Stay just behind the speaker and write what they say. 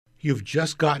You've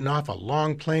just gotten off a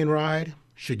long plane ride.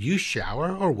 Should you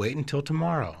shower or wait until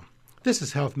tomorrow? This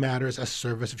is Health Matters, a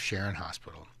service of Sharon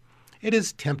Hospital. It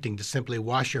is tempting to simply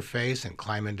wash your face and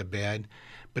climb into bed,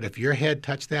 but if your head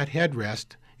touched that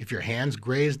headrest, if your hands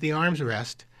grazed the arms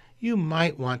rest, you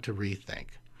might want to rethink.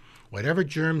 Whatever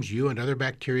germs you and other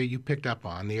bacteria you picked up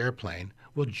on the airplane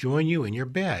will join you in your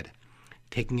bed.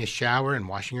 Taking a shower and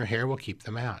washing your hair will keep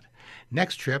them out.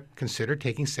 Next trip, consider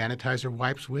taking sanitizer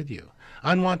wipes with you.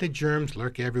 Unwanted germs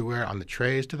lurk everywhere, on the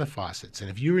trays to the faucets, and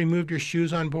if you removed your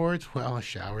shoes on boards, well, a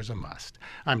shower's a must.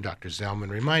 I'm Dr. Zellman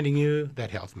reminding you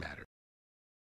that health matters.